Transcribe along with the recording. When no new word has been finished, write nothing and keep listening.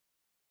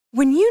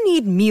When you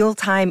need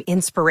mealtime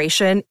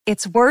inspiration,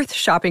 it's worth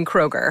shopping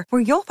Kroger,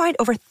 where you'll find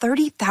over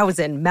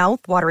 30,000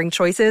 mouth-watering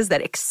choices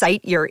that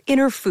excite your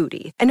inner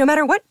foodie. And no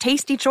matter what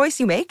tasty choice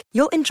you make,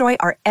 you'll enjoy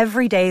our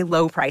everyday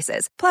low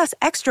prices, plus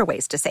extra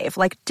ways to save,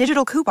 like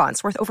digital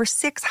coupons worth over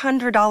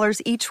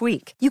 $600 each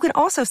week. You can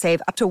also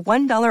save up to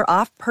 $1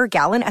 off per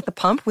gallon at the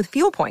pump with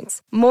fuel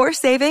points. More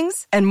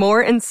savings and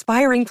more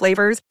inspiring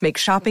flavors make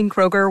shopping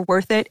Kroger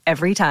worth it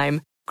every time.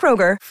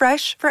 Kroger,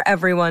 fresh for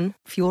everyone.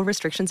 Fuel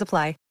restrictions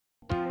apply.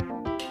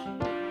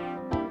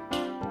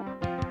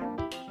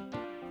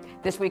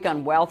 This week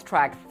on Wealth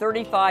Track,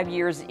 35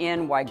 years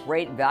in, why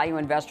great value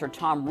investor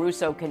Tom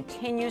Russo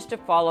continues to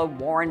follow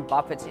Warren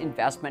Buffett's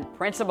investment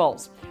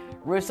principles.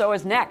 Russo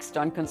is next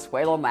on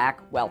Consuelo Mack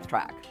Wealth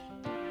Track.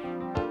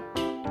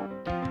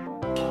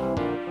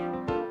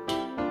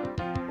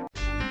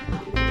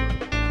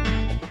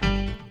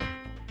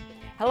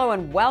 Hello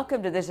and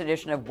welcome to this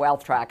edition of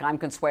Wealth Track. I'm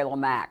Consuelo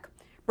Mack.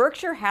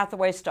 Berkshire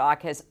Hathaway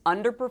stock has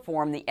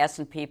underperformed the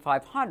S&P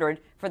 500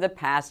 for the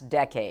past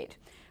decade.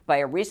 By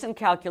a recent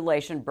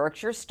calculation,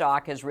 Berkshire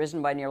stock has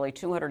risen by nearly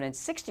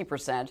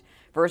 260%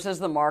 versus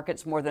the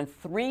market's more than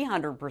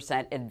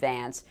 300%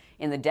 advance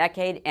in the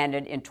decade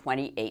ended in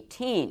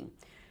 2018.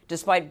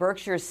 Despite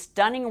Berkshire's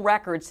stunning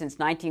record since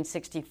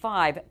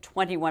 1965,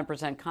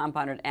 21%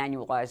 compounded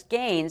annualized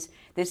gains,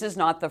 this is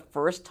not the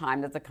first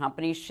time that the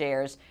company's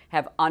shares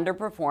have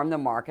underperformed the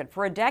market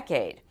for a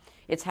decade.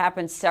 It's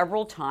happened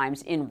several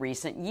times in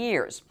recent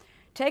years.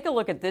 Take a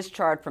look at this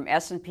chart from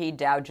S&P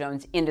Dow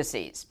Jones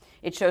Indices.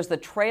 It shows the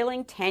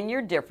trailing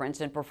 10-year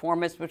difference in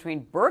performance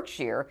between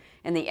Berkshire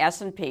and the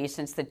S&P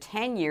since the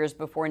 10 years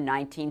before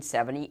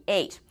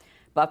 1978.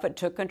 Buffett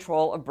took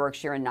control of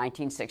Berkshire in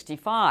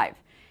 1965.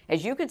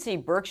 As you can see,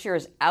 Berkshire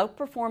has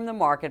outperformed the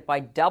market by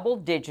double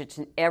digits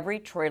in every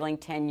trailing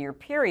 10-year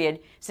period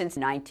since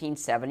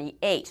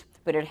 1978.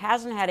 But it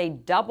hasn't had a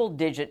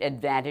double-digit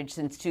advantage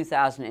since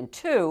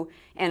 2002,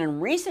 and in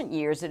recent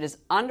years it has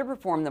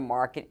underperformed the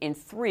market in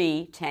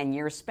 3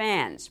 10-year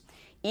spans.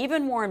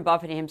 Even Warren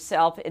Buffett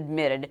himself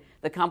admitted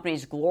the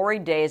company's glory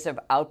days of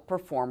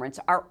outperformance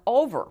are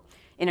over.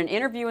 In an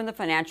interview in the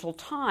Financial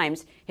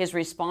Times, his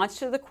response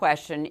to the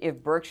question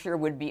if Berkshire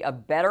would be a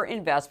better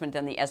investment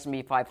than the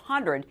S&P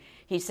 500,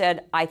 he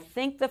said, "I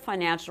think the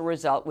financial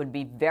result would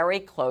be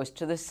very close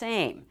to the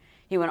same."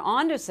 He went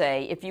on to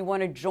say, if you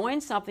want to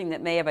join something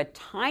that may have a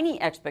tiny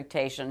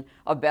expectation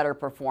of better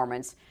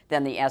performance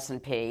than the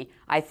S&P,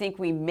 I think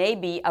we may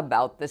be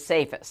about the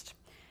safest.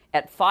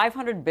 At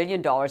 $500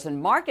 billion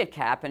in market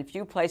cap and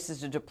few places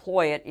to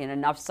deploy it in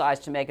enough size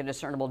to make a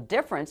discernible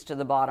difference to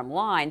the bottom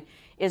line,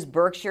 is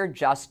Berkshire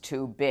just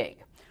too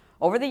big?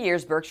 Over the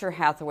years, Berkshire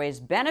Hathaway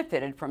has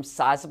benefited from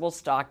sizable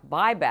stock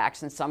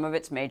buybacks in some of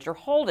its major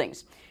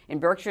holdings. In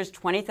Berkshire's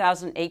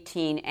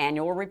 2018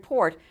 annual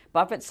report,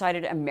 Buffett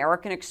cited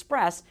American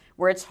Express,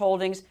 where its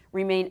holdings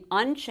remain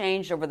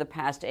unchanged over the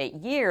past 8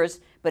 years,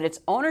 but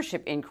its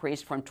ownership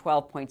increased from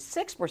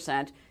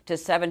 12.6% to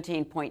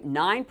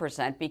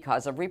 17.9%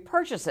 because of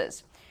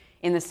repurchases.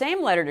 In the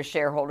same letter to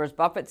shareholders,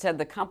 Buffett said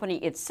the company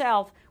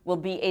itself will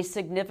be a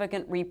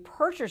significant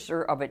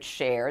repurchaser of its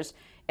shares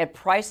at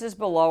prices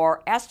below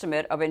our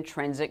estimate of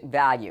intrinsic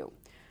value.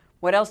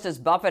 What else does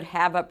Buffett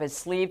have up his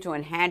sleeve to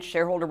enhance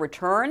shareholder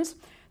returns?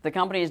 The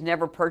company has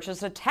never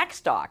purchased a tech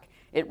stock.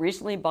 It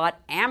recently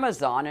bought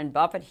Amazon, and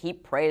Buffett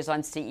heaped praise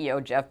on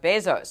CEO Jeff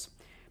Bezos.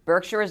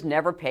 Berkshire has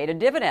never paid a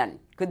dividend.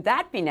 Could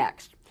that be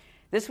next?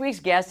 This week's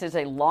guest is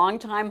a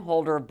longtime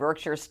holder of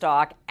Berkshire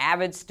stock,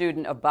 avid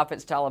student of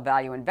Buffett's style of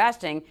value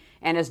investing,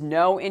 and has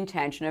no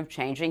intention of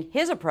changing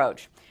his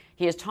approach.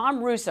 He is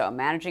Tom Russo,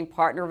 managing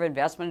partner of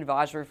investment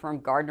advisory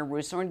firm Gardner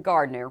Russo &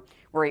 Gardner,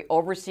 where he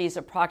oversees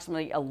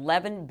approximately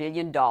 $11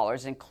 billion,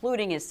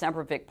 including his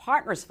Sempervic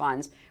Partners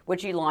funds,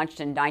 which he launched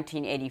in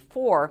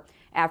 1984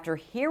 after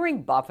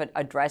hearing Buffett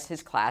address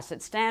his class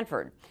at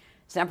Stanford.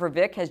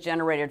 Sempervic has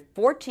generated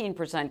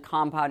 14%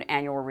 compound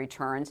annual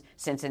returns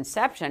since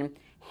inception,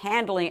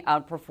 handily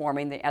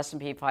outperforming the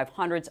S&P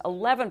 500's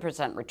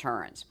 11%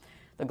 returns.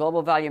 The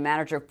Global Value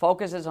Manager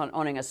focuses on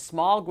owning a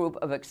small group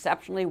of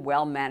exceptionally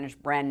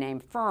well-managed brand name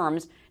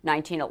firms,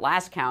 19 at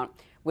last count,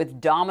 with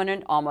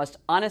dominant, almost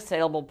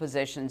unassailable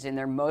positions in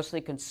their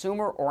mostly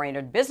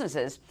consumer-oriented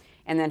businesses,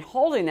 and then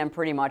holding them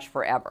pretty much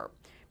forever.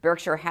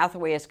 Berkshire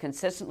Hathaway has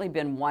consistently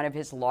been one of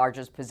his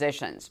largest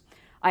positions.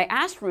 I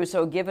asked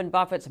Russo, given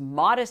Buffett's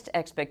modest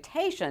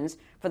expectations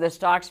for the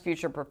stock's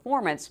future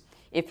performance,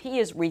 if he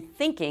is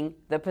rethinking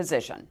the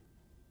position.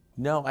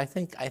 No, I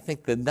think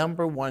the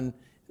number one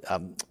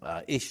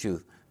issue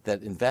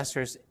that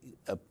investors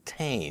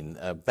obtain,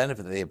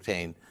 benefit that they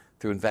obtain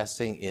through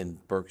investing in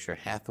Berkshire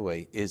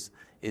Hathaway is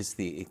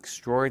the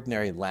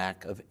extraordinary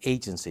lack of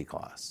agency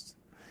costs.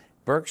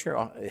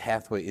 Berkshire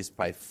Hathaway is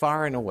by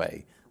far and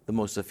away the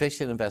most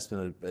efficient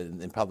investment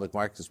in public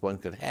markets one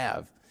could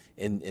have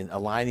in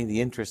aligning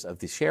the interests of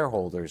the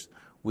shareholders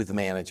with the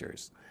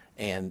managers.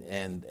 And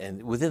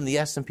within the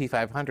S&P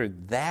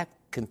 500, that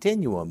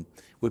continuum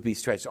would be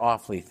stretched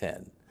awfully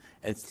thin.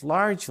 It's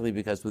largely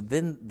because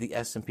within the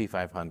S&P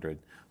 500,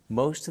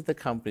 most of the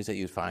companies that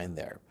you find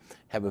there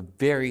have a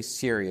very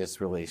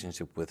serious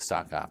relationship with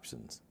stock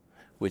options,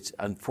 which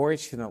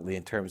unfortunately,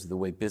 in terms of the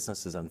way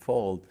businesses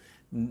unfold,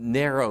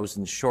 narrows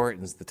and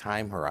shortens the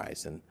time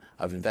horizon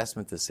of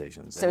investment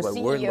decisions. So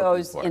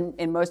CEOs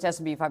in most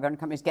S&P 500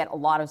 companies get a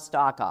lot of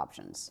stock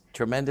options.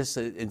 Tremendous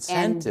incentives.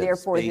 And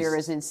therefore there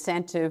is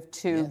incentive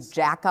to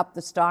jack up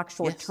the stock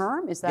short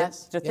term? Is that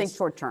to think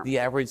short term? The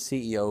average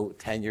CEO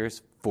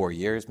tenures 4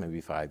 years, maybe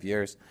 5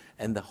 years,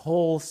 and the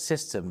whole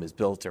system is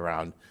built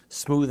around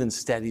smooth and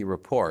steady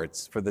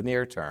reports for the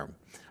near term,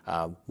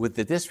 with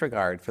the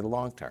disregard for the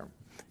long term.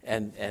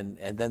 And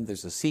then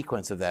there's a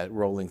sequence of that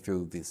rolling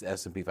through this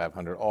S&P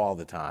 500 all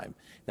the time.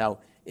 Now,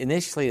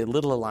 initially, a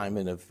little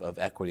alignment of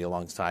equity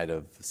alongside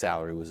of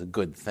salary was a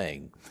good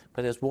thing.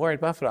 But as Warren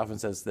Buffett often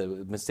says, the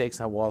mistakes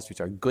on Wall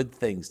Street are good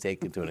things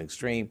taken to an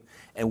extreme.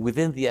 And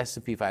within the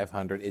S&P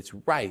 500, it's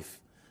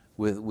rife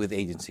with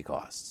agency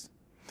costs.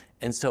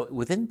 And so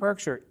within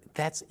Berkshire,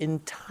 that's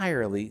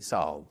entirely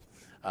solved.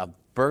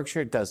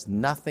 Berkshire does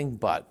nothing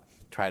but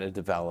try to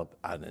develop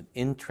on an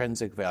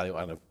intrinsic value,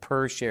 on a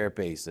per share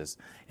basis,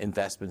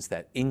 investments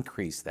that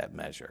increase that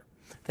measure.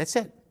 That's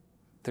it.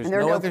 There's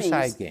no other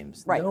side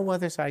games. Right. No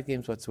other side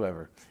games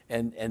whatsoever.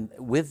 And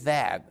with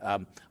that,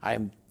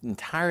 I'm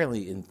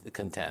entirely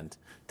content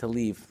to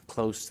leave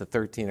close to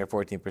 13 or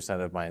 14%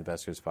 of my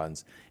investors'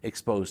 funds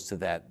exposed to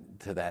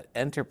that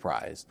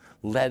enterprise,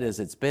 led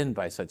as it's been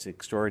by such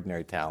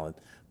extraordinary talent,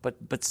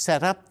 but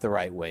set up the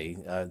right way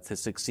to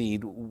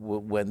succeed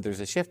when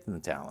there's a shift in the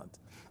talent,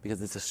 because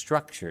it's a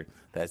structure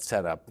that's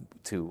set up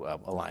to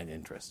align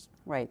interests.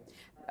 Right.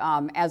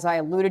 As I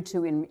alluded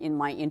to in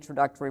my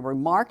introductory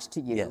remarks to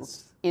you,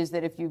 is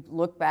that if you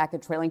look back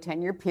at trailing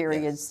 10-year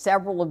periods,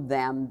 several of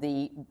them,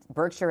 the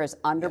Berkshire has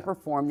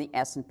underperformed the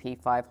S&P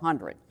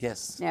 500.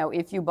 Yes. Now,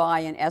 if you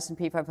buy an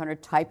S&P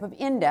 500 type of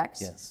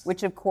index,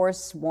 which of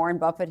course Warren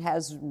Buffett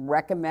has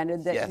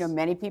recommended that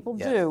many people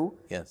do,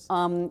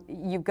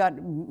 you've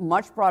got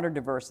much broader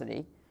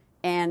diversity.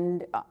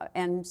 And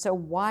so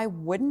why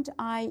wouldn't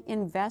I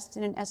invest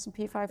in an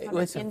S&P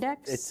 500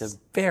 index? It's a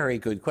very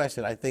good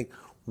question. I think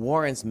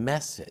Warren's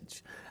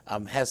message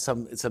has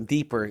some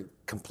deeper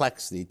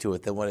complexity to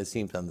it than what it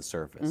seems on the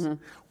surface.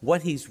 Mm-hmm.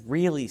 What he's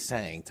really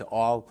saying to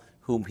all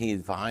whom he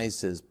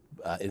advises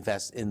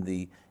invest in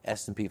the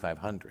S&P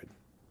 500,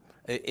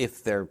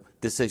 if their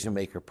decision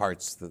maker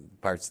parts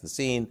the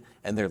scene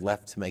and they're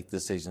left to make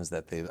decisions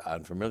that they're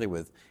unfamiliar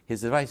with,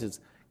 his advice is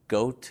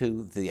go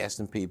to the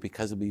S&P,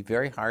 because it'll be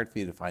very hard for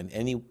you to find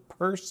any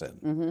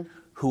person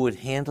who would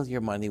handle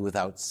your money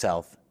without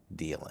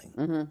self-dealing.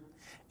 Mm-hmm.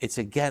 It's,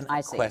 again,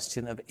 a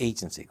question of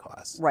agency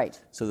costs. Right.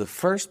 So the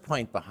first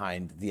point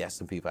behind the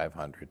S&P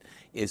 500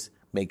 is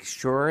make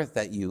sure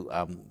that you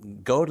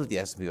go to the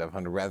S&P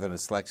 500 rather than a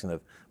selection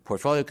of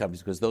portfolio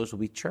companies, because those will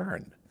be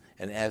churned.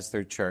 And as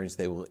they're churned,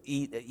 they will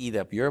eat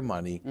up your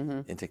money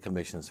into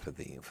commissions for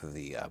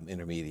the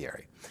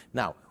intermediary.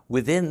 Now,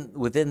 within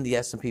the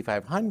S&P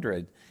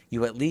 500,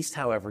 you at least,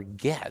 however,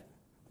 get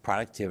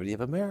productivity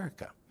of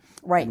America.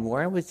 Right. And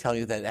Warren would tell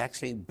you that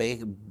actually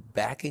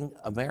backing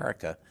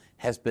America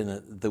has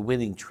been the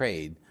winning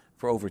trade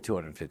for over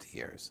 250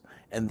 years.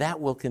 And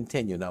that will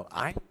continue. Now,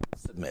 I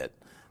submit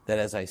that,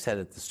 as I said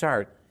at the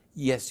start,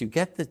 yes, you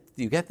get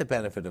the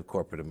benefit of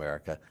corporate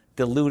America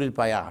diluted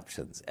by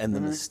options and the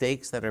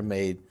mistakes that are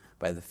made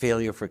by the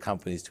failure for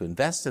companies to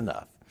invest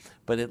enough.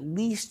 But at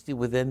least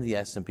within the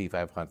S&P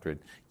 500,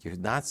 you're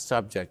not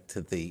subject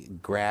to the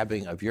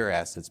grabbing of your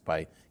assets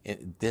by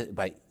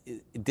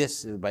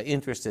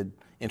interested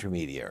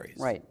intermediaries.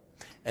 Right.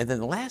 And then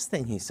the last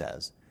thing he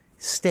says,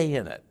 stay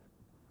in it.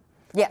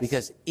 Yes.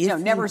 Because if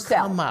never you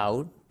sell. come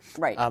out,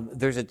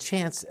 there's a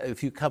chance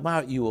if you come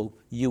out, you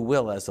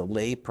will, as a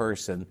lay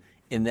person,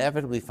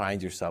 inevitably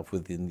find yourself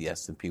within the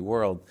S&P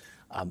world,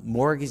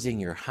 mortgaging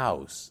your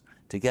house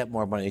to get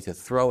more money to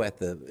throw at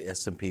the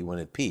S&P when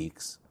it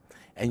peaks,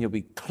 and you'll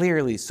be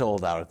clearly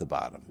sold out at the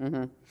bottom.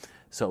 Mm-hmm.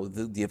 So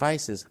the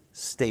advice is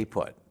stay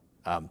put.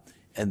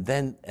 And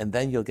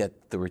then you'll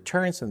get the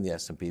returns from the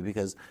S&P,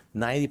 because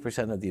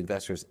 90% of the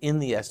investors in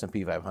the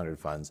S&P 500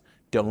 funds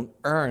don't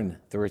earn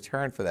the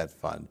return for that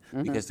fund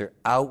because they're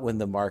out when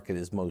the market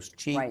is most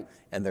cheap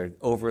and they're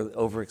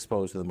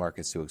overexposed when the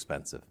market's too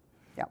expensive.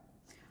 Yeah.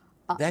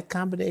 That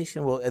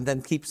combination will, and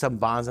then keep some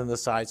bonds on the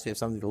side so you have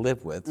something to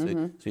live with,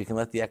 so you can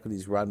let the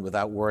equities run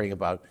without worrying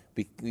about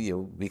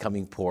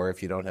becoming poor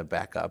if you don't have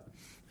backup.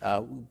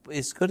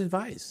 Is good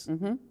advice.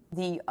 Mm-hmm.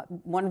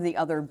 One of the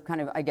other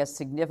kind of, I guess,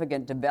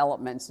 significant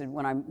developments, and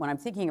when I'm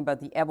thinking about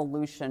the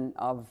evolution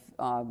of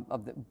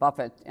the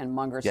Buffett and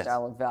Munger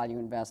style of value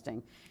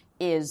investing,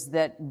 is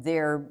that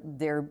their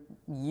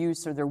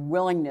use or their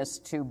willingness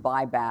to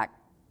buy back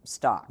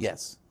stock.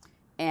 Yes.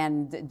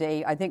 And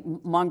I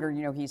think Munger,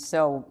 he's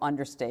so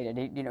understated.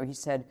 He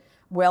said,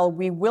 well,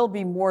 we will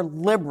be more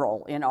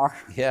liberal in our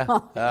in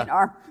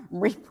our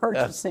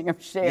repurchasing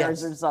of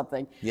shares or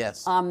something.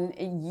 Yes.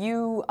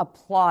 You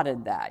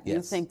applauded that. Yes.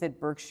 You think that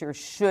Berkshire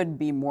should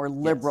be more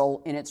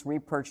liberal in its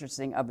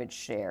repurchasing of its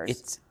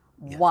shares.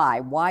 Why?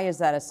 Why is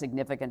that a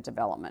significant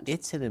development?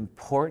 It's an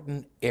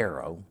important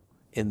arrow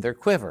in their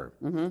quiver,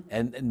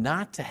 and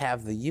not to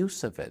have the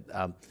use of it.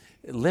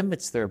 It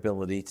limits their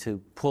ability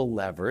to pull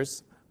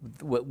levers,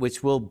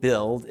 which will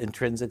build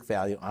intrinsic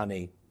value on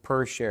a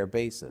per share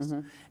basis.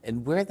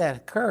 And where that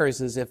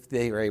occurs is if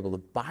they are able to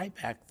buy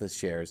back the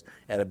shares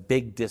at a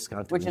big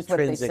discount to intrinsic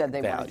value. Which is what they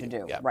said they wanted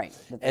to do, right?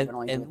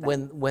 And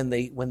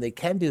when they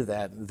can do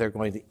that, they're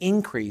going to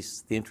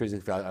increase the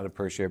intrinsic value on a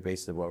per share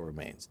basis of what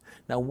remains.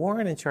 Now,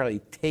 Warren and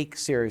Charlie take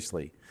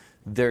seriously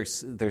their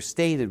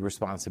stated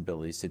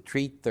responsibilities to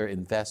treat their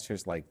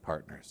investors like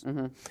partners.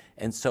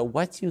 And so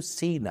what you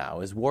see now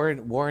is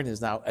Warren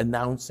is now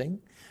announcing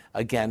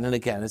again and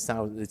again, it's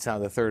now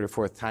the third or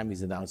fourth time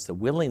he's announced the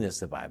willingness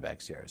to buy back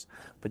shares.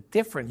 But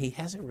different, he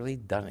hasn't really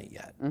done it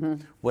yet.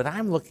 What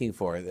I'm looking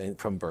for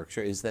from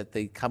Berkshire is that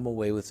they come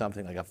away with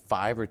something like a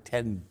 $5 or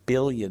 $10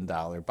 billion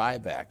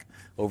buyback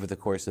over the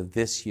course of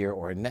this year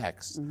or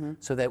next,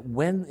 so that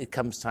when it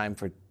comes time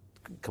for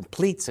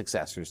complete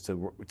successors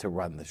to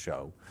run the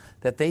show,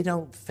 that they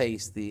don't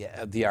face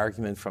the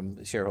argument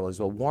from shareholders,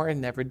 well, Warren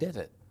never did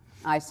it.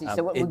 I see.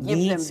 So what will it give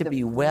needs them to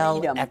be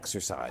well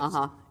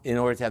exercised in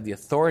order to have the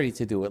authority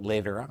to do it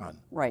later on.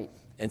 Right.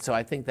 And so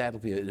I think that'll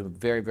be a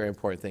very, very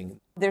important thing.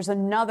 There's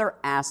another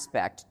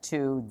aspect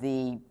to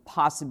the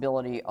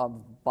possibility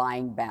of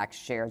buying back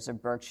shares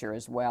of Berkshire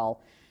as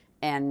well.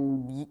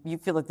 And you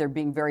feel that they're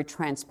being very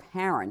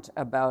transparent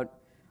about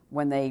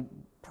when they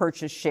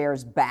purchase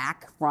shares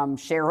back from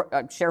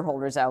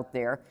shareholders out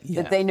there,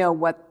 that they know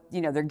what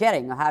they're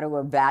getting, how to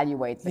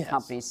evaluate the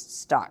company's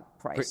stock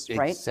price,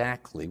 right?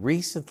 Exactly.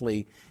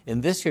 Recently,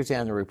 in this year's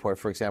annual report,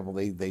 for example,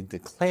 they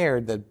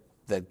declared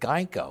that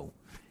Geico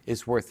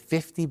is worth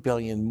 $50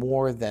 billion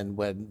more than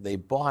when they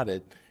bought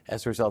it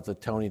as a result of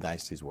Tony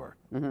Nicely's work.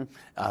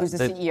 Who's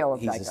the CEO of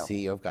Geico? He's the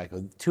CEO of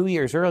Geico. 2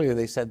 years earlier,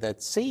 they said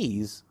that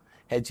See's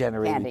had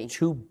generated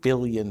 $2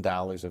 billion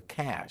of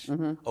cash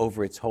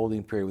over its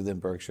holding period within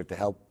Berkshire to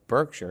help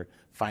Berkshire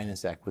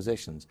finance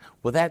acquisitions.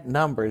 Well, that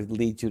number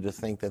leads you to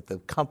think that the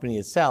company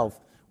itself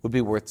would be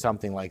worth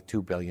something like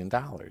 $2 billion.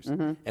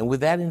 And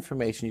with that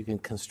information, you can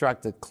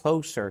construct a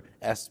closer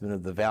estimate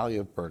of the value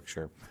of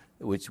Berkshire,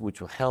 which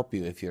will help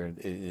you if you're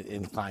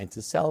inclined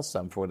to sell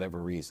some for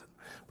whatever reason.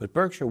 But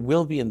Berkshire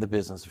will be in the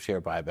business of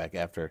share buyback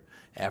after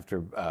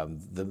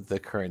the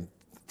current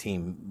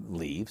team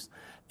leaves.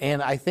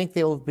 And I think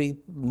they will be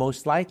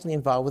most likely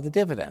involved with a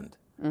dividend,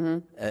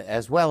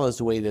 as well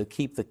as a way to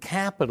keep the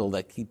capital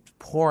that keeps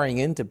pouring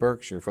into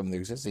Berkshire from the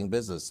existing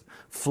business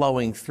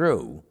flowing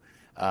through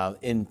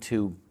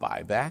into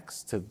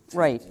buybacks,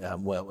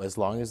 well, as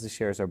long as the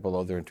shares are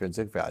below their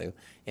intrinsic value,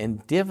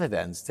 and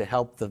dividends to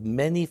help the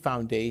many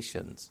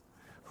foundations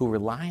who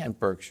rely on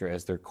Berkshire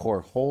as their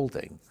core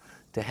holding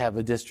to have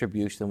a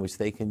distribution which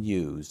they can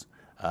use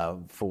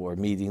for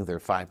meeting their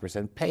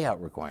 5%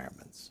 payout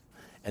requirements.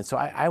 And so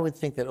I would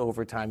think that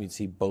over time you'd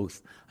see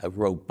both a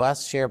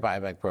robust share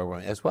buyback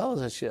program as well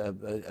as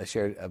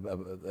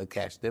a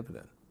cash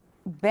dividend.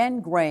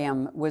 Ben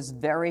Graham was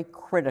very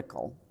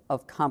critical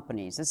of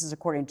companies. This is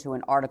according to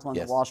an article in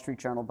the Wall Street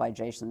Journal by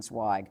Jason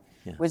Zweig.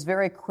 Was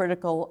very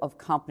critical of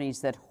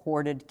companies that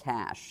hoarded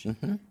cash.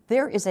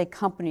 There is a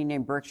company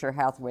named Berkshire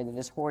Hathaway that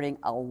is hoarding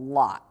a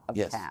lot of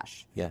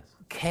cash. Yes.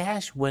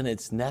 Cash, when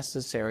it's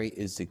necessary,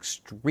 is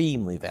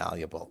extremely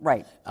valuable.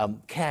 Right.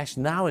 Cash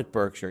now at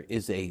Berkshire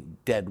is a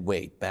dead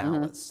weight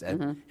balance.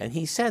 And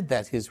he said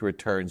that his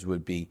returns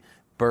would be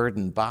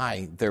burdened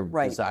by their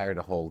desire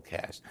to hold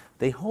cash.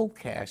 They hold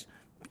cash,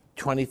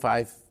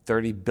 $25,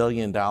 $30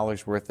 billion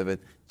worth of it,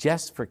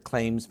 just for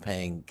claims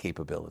paying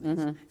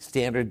capabilities.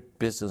 Standard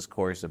business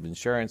course of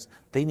insurance,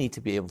 they need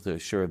to be able to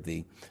assure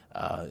the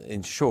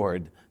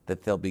insured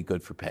that they'll be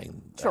good for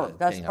paying. Sure,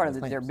 that's part of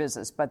their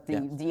business. But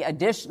the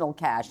additional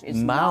cash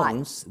is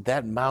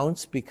That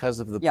mounts because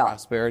of the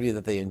prosperity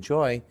that they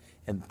enjoy,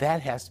 and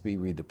that has to be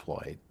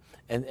redeployed.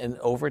 And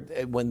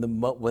when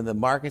the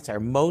markets are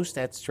most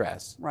at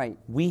stress,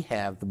 we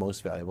have the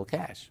most valuable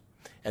cash.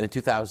 And in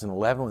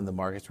 2011, when the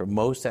markets were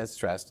most at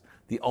stress,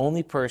 the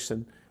only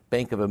person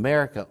Bank of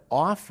America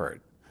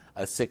offered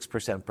a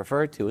 6%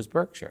 preferred to was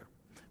Berkshire,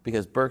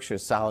 because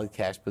Berkshire's solid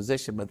cash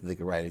position meant that they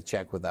could write a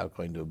check without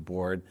going to a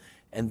board.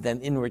 And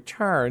then in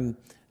return,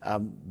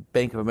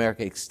 Bank of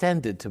America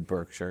extended to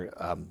Berkshire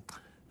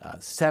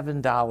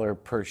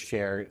 $7 per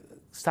share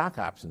stock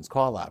options,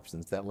 call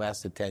options that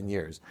lasted 10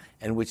 years,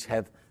 and which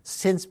have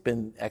since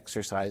been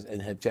exercised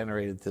and have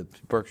generated to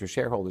Berkshire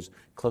shareholders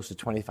close to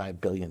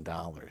 $25 billion.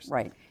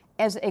 Right.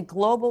 As a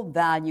global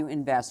value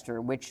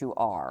investor, which you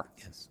are,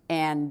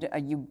 and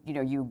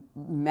you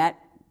met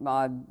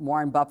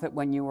Warren Buffett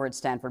when you were at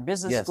Stanford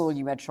Business School,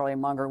 you met Charlie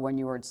Munger when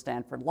you were at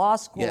Stanford Law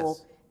School,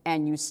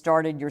 and you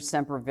started your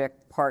Sempervic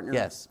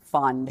Partners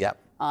Fund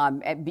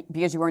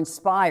because you were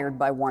inspired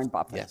by Warren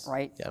Buffett,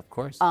 right? Yeah, of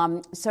course.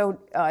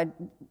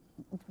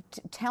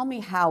 Tell me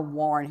how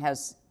Warren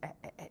has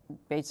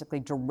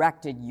basically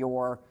directed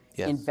your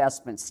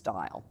investment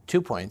style.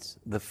 2 points.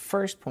 The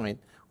first point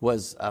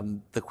was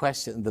the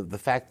question, the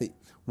fact that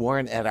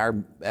Warren at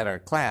our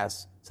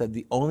class said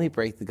the only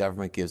break the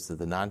government gives to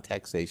the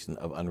non-taxation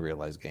of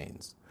unrealized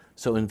gains.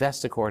 So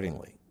invest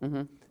accordingly.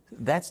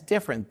 That's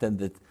different than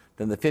the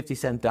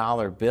 50-cent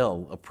dollar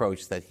bill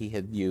approach that he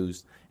had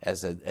used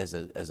as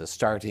a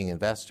starting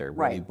investor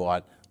when he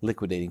bought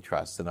liquidating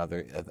trusts and other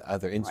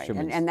instruments.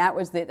 Right. And that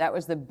was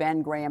the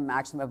Ben Graham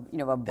maxim of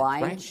of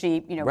buying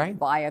cheap,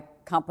 buy a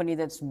company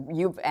that's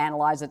you've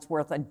analyzed that's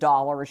worth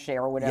 $1 a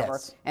share or whatever,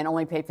 and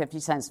only pay 50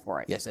 cents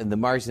for it. Yes, and the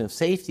margin of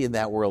safety in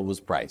that world was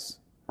price.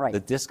 Right.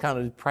 The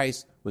discounted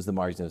price was the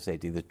margin of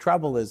safety. The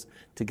trouble is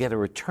to get a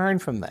return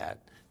from that.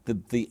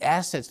 The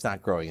asset's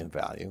not growing in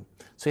value,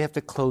 so you have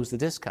to close the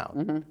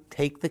discount,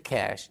 take the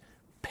cash,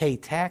 pay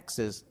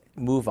taxes,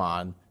 move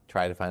on,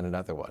 try to find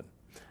another one.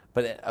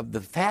 But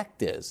the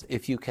fact is,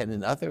 if you can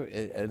in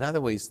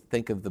other ways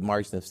think of the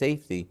margin of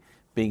safety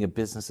being a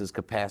business's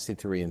capacity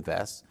to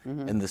reinvest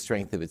and the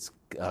strength of its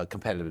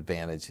competitive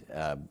advantage,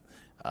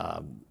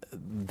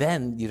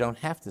 then you don't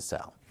have to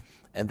sell.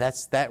 And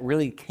that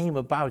really came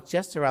about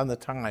just around the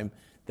time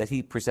that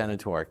he presented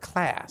to our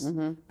class,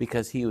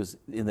 because he was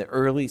in the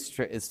early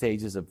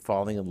stages of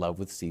falling in love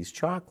with See's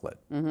chocolate,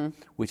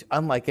 which,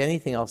 unlike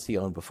anything else he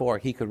owned before,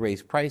 he could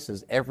raise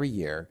prices every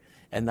year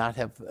and not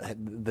have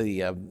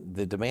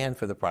the demand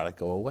for the product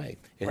go away.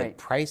 It had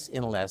price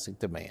inelastic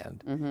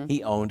demand.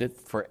 He owned it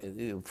forever.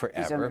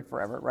 He's owned it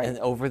forever, right. And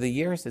over the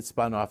years, it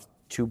spun off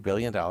 $2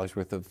 billion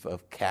worth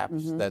of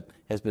caps that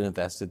has been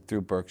invested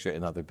through Berkshire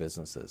and other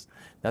businesses.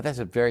 Now, that's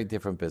a very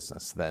different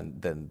business than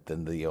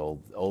the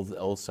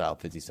old style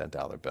 50-cent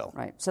dollar bill.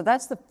 Right. So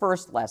that's the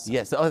first lesson.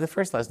 Yes. The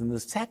first lesson. The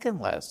second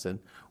lesson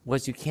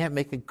was you can't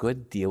make a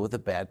good deal with a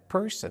bad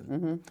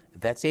person.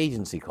 That's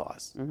agency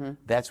costs.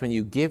 That's when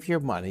you give your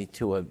money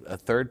to a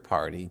third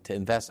party to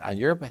invest on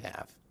your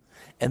behalf,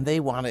 and they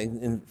want to,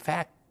 in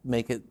fact,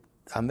 make it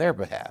on their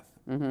behalf.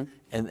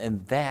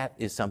 And that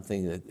is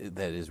something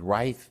that is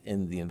rife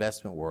in the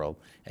investment world,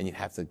 and you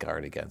have to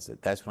guard against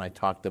it. That's when I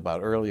talked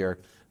about earlier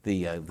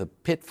the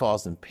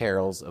pitfalls and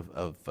perils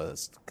of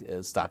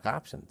stock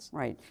options.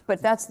 Right.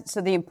 But that's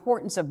the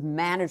importance of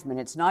management.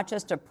 It's not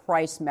just a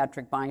price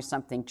metric, buying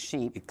something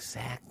cheap.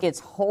 Exactly. It's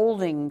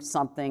holding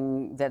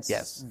something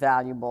that's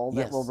valuable,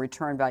 that will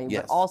return value,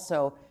 but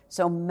also.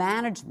 So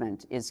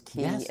management is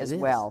key as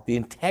well. The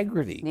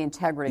integrity. The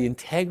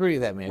integrity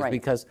of that management.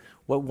 Because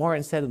what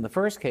Warren said in the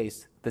first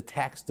case, the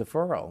tax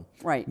deferral,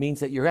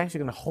 means that you're actually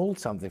going to hold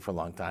something for a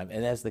long time.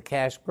 And as the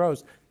cash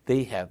grows,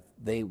 they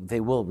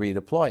will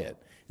redeploy it.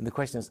 And the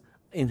question is,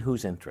 in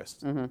whose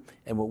interest? And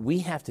what we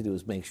have to do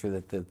is make sure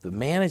that the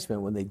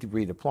management, when they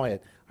redeploy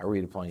it, are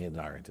redeploying it in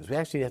our interest. We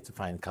actually have to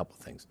find a couple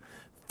things.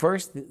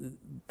 First,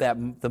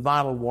 the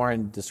model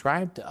Warren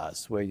described to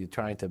us, where you're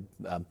trying to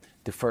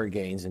defer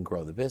gains and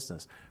grow the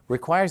business,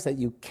 requires that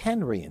you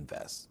can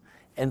reinvest.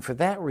 And for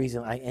that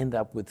reason, I end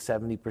up with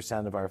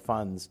 70% of our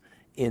funds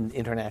in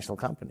international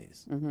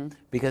companies,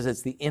 because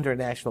it's the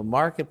international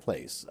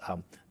marketplace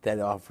that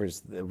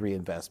offers the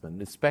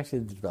reinvestment, especially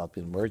the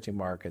developing emerging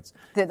markets.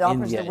 That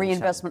offers the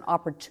reinvestment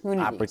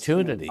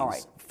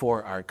opportunities.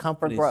 For our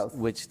companies, for growth,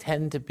 which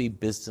tend to be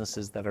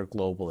businesses that are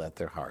global at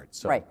their heart.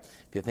 So if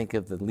you think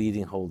of the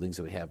leading holdings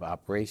that we have,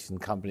 operation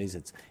companies,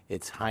 it's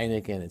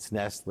Heineken, it's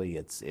Nestle,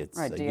 it's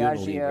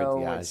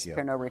Unilever, it's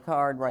Pernod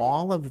Ricard.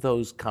 All of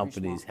those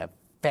companies have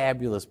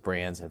fabulous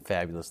brands and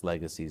fabulous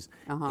legacies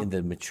in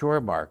the mature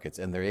markets,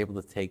 and they're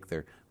able to take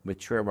their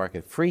mature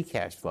market free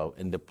cash flow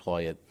and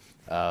deploy it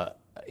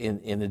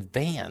in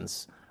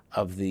advance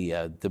of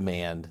the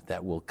demand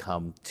that will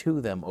come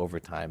to them over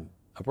time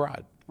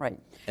abroad. Right.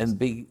 And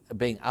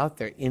being out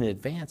there in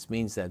advance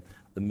means that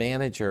the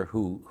manager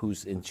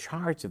who's in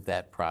charge of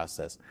that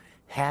process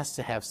has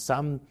to have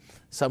some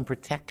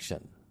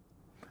protection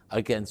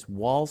against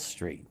Wall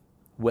Street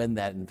when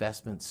that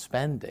investment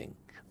spending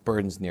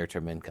burdens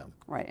near-term income.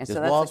 Right, and so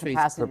that's the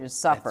capacity to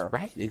suffer.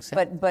 That's right,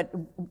 exactly. But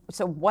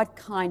so what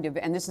kind of,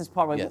 and this is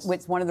probably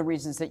one of the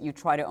reasons that you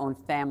try to own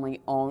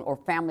family-owned or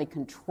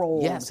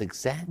family-controlled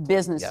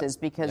businesses,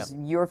 because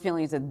your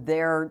feeling is that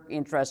their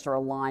interests are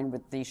aligned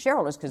with the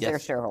shareholders, because they're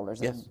shareholders.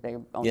 And they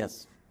own them.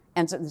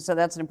 And so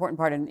that's an important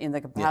part in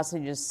the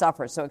capacity to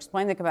suffer. So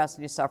explain the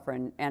capacity to suffer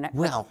and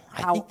how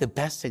I think the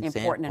best example,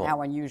 important and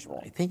how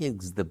unusual. I think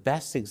the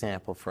best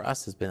example for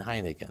us has been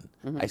Heineken.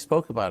 I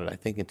spoke about it, I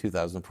think, in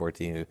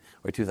 2014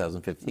 or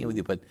 2015 with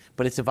you, but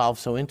it's evolved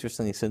so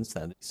interestingly since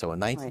then. So in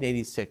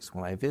 1986,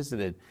 when I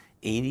visited,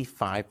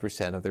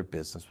 85% of their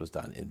business was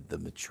done in the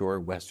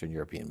mature Western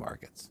European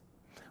markets,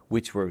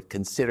 which were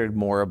considered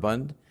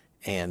moribund,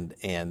 and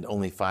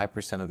only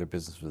 5% of their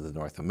business was in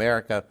North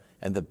America,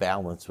 and the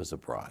balance was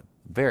abroad,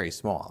 very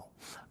small.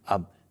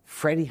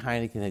 Freddie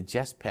Heineken had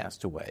just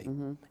passed away,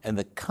 and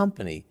the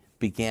company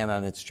began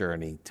on its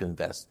journey to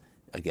invest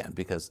again,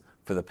 because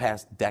for the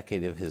past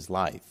decade of his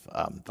life,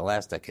 the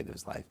last decade of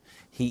his life,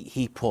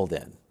 he pulled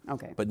in.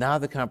 Okay. But now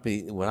the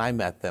company, when I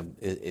met them,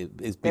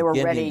 is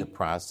beginning the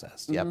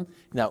process.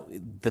 Now,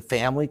 the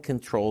family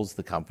controls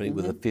the company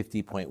with a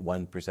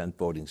 50.1%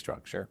 voting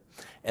structure,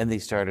 and they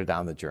started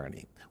on the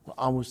journey. Well,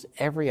 almost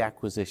every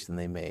acquisition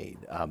they made,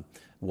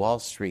 Wall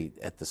Street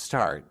at the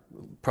start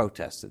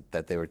protested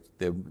that they're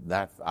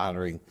not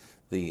honoring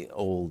the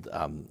old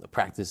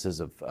practices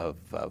of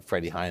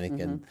Freddie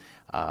Heineken,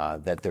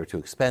 that they're too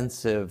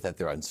expensive, that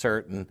they're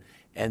uncertain.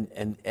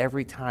 And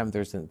every time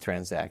there's a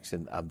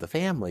transaction, the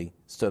family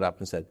stood up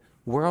and said,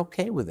 we're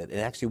okay with it. And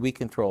actually, we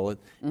control it,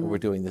 and we're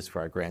doing this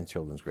for our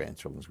grandchildren's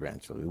grandchildren's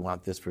grandchildren. We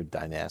want this for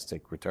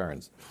dynastic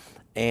returns.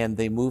 And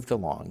they moved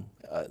along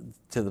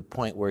to the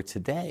point where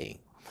today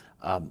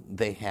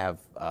they have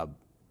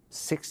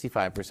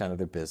 65% of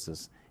their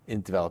business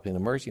in developing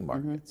emerging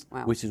markets,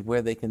 which is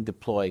where they can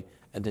deploy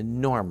an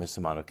enormous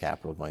amount of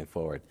capital going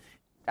forward.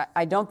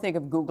 I don't think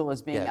of Google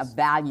as being a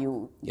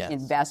value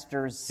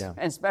investors,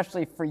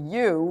 especially for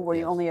you, where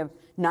you only have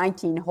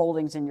 19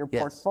 holdings in your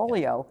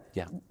portfolio.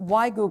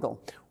 Why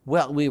Google?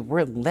 Well, we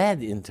were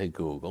led into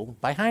Google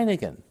by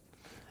Heineken.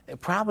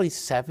 Probably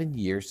 7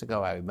 years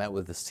ago, I met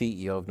with the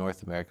CEO of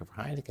North America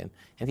for Heineken,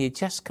 and he had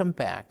just come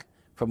back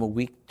from a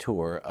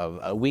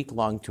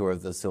week-long tour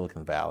of the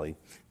Silicon Valley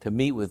to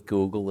meet with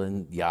Google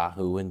and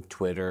Yahoo and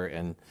Twitter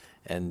and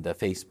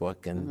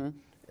Facebook and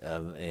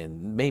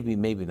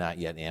maybe not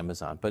yet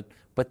Amazon,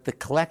 but the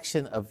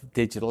collection of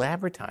digital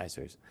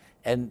advertisers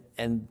and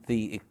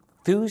the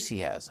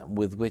enthusiasm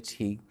with which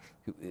he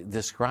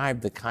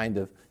described the kind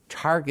of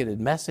targeted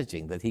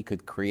messaging that he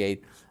could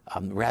create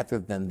rather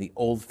than the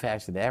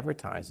old-fashioned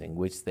advertising,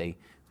 which they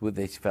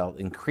felt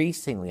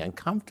increasingly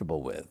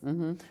uncomfortable with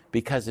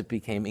because it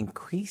became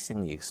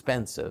increasingly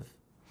expensive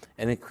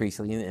and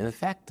increasingly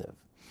ineffective.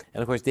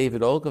 And of course,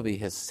 David Ogilvy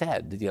has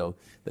said,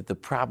 that the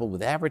problem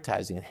with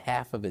advertising,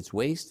 half of it's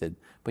wasted,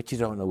 but you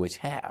don't know which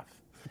half.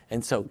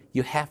 And so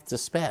you have to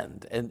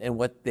spend. And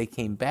what they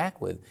came back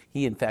with,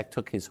 he in fact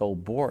took his whole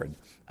board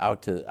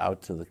out to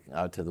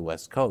the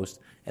West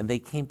Coast, and they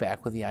came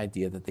back with the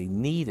idea that they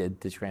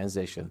needed to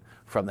transition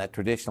from that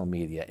traditional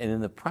media, and in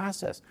the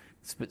process,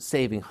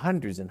 saving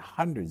hundreds and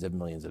hundreds of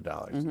millions of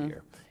dollars a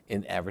year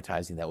in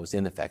advertising that was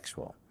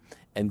ineffectual,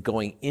 and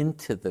going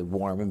into the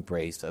warm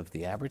embrace of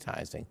the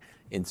advertising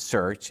in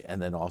search,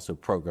 and then also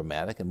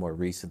programmatic, and more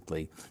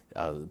recently,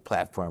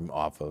 platform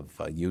off of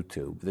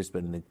YouTube. There's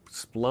been an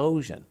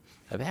explosion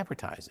of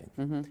advertising,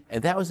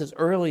 and that was as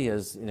early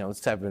as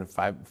 7 or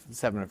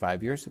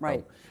 5 years ago.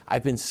 Right.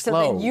 I've been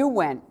slow. So then you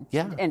went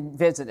and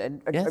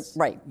visited, yes.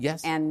 right?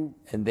 Yes. And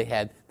they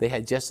had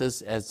just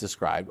as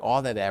described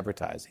all that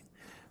advertising.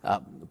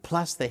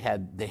 Plus, they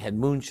had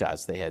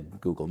moonshots. They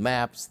had Google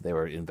Maps. They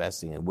were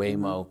investing in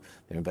Waymo.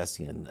 They're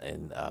investing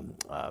in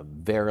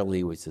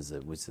Verily, which is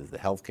the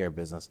healthcare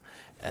business,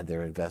 and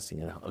they're investing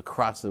in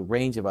across a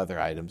range of other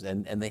items.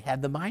 And they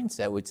had the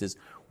mindset, which is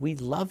we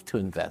love to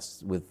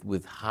invest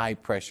with high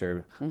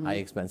pressure, high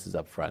expenses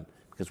up front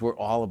because we're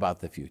all about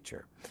the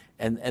future.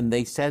 And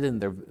they said in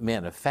their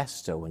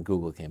manifesto when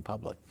Google came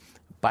public,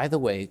 by the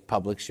way,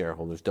 public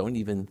shareholders don't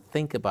even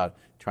think about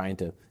trying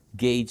to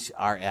gauge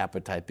our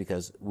appetite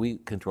because we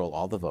control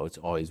all the votes,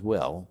 always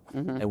will,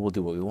 and we'll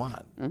do what we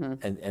want.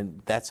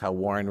 And that's how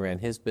Warren ran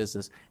his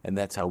business, and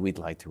that's how we'd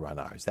like to run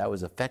ours. That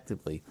was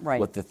effectively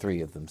what the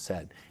three of them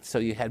said. So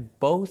you had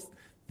both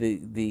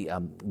the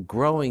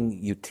growing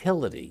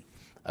utility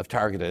of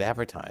targeted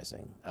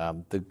advertising,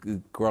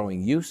 the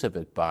growing use of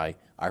it by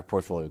our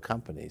portfolio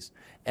companies,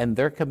 and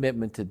their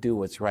commitment to do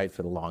what's right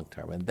for the long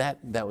term. And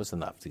that was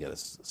enough to get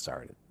us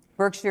started.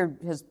 Berkshire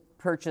has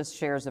purchased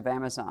shares of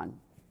Amazon.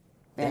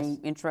 Any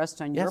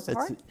interest on your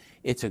part?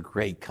 It's a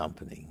great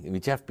company. I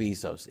mean, Jeff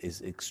Bezos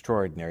is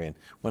extraordinary, and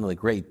one of the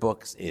great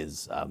books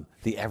is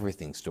The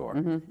Everything Store.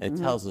 And it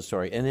tells the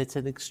story, and it's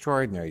an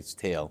extraordinary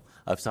tale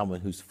of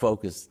someone who's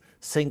focused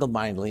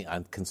single-mindedly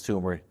on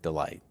consumer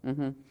delight,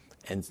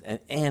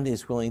 and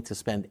is willing to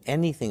spend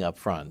anything up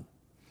front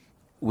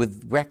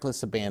with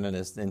reckless abandon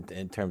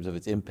in terms of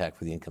its impact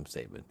for the income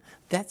statement.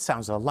 That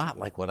sounds a lot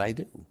like what I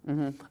do.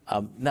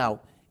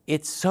 Now,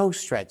 it's so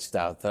stretched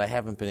out that I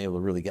haven't been able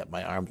to really get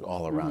my arms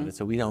all around it,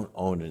 so we don't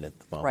own it at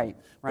the moment. Right.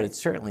 But it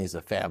certainly is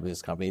a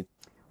fabulous company.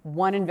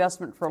 One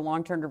investment for a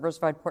long-term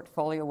diversified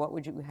portfolio, what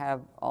would you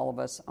have all of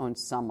us own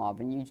some of?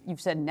 And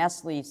you've said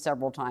Nestle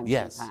several times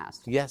in the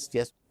past. Yes.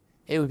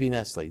 It would be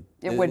Nestle.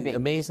 It would be.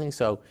 Amazing.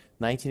 So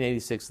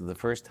 1986 is the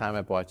first time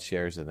I bought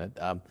shares in it.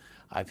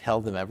 I've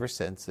held them ever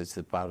since. It's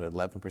about an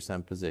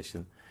 11%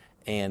 position.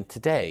 And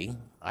today,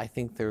 I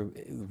think the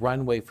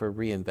runway for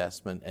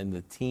reinvestment and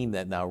the team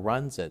that now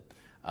runs it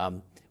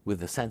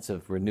with a sense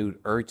of renewed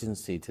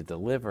urgency to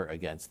deliver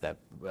against that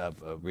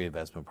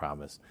reinvestment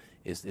promise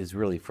is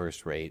really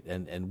first rate.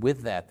 And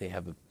with that, they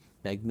have a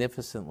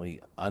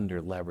magnificently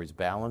under-leveraged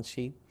balance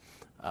sheet,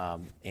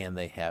 and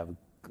they have,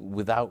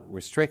 without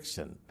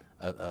restriction,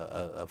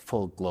 a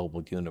full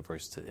global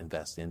universe to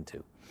invest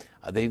into.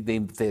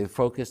 They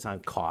focus on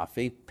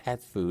coffee,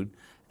 pet food,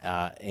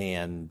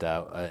 and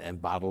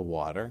bottled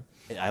water.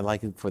 I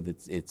like it for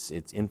its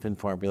infant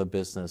formula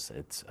business,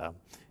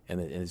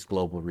 and its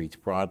global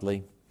reach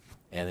broadly,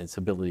 and its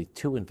ability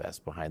to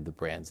invest behind the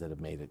brands that have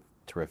made it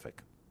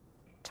terrific.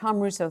 Tom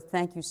Russo,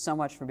 thank you so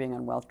much for being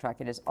on Wealth Track.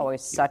 It is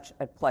always such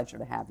a pleasure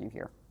to have you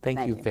here.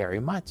 Thank you very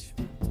much.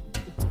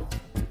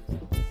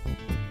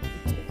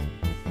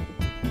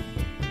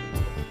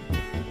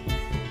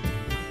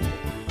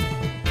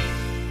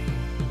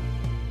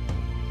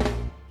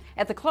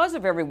 At the close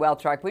of every Wealth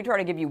Track, we try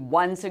to give you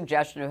one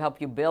suggestion to help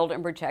you build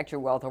and protect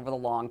your wealth over the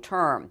long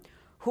term.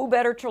 Who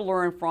better to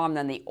learn from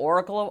than the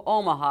Oracle of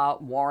Omaha,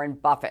 Warren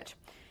Buffett?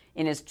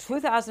 In his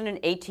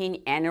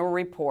 2018 annual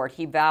report,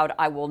 he vowed,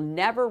 "I will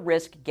never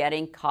risk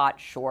getting caught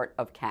short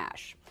of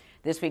cash."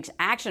 This week's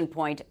action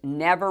point: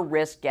 never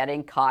risk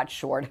getting caught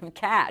short of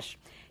cash.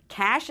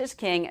 Cash is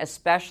king,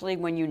 especially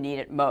when you need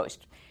it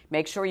most.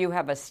 Make sure you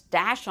have a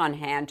stash on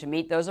hand to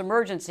meet those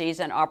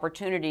emergencies and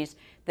opportunities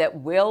that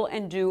will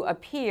and do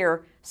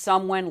appear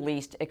somewhen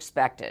least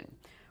expected.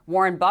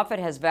 Warren Buffett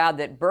has vowed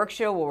that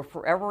Berkshire will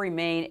forever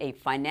remain a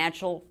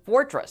financial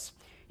fortress.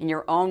 In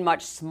your own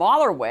much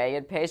smaller way,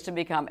 it pays to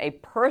become a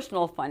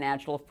personal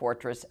financial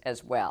fortress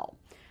as well.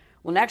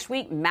 Well, next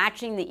week,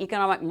 matching the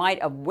economic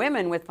might of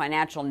women with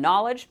financial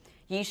knowledge,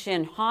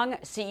 Yixin Hung,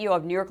 CEO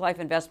of New York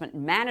Life Investment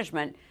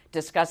Management,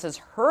 discusses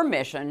her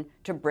mission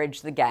to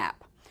bridge the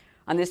gap.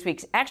 On this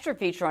week's extra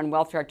feature on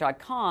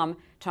WealthTrack.com,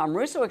 Tom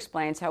Russo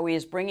explains how he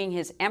is bringing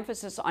his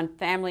emphasis on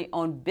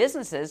family-owned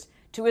businesses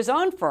to his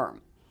own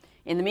firm.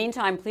 In the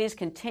meantime, please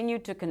continue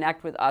to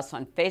connect with us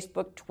on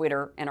Facebook,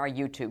 Twitter, and our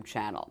YouTube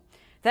channel.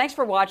 Thanks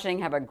for watching.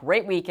 Have a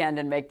great weekend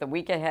and make the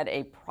week ahead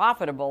a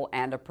profitable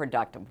and a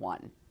productive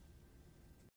one.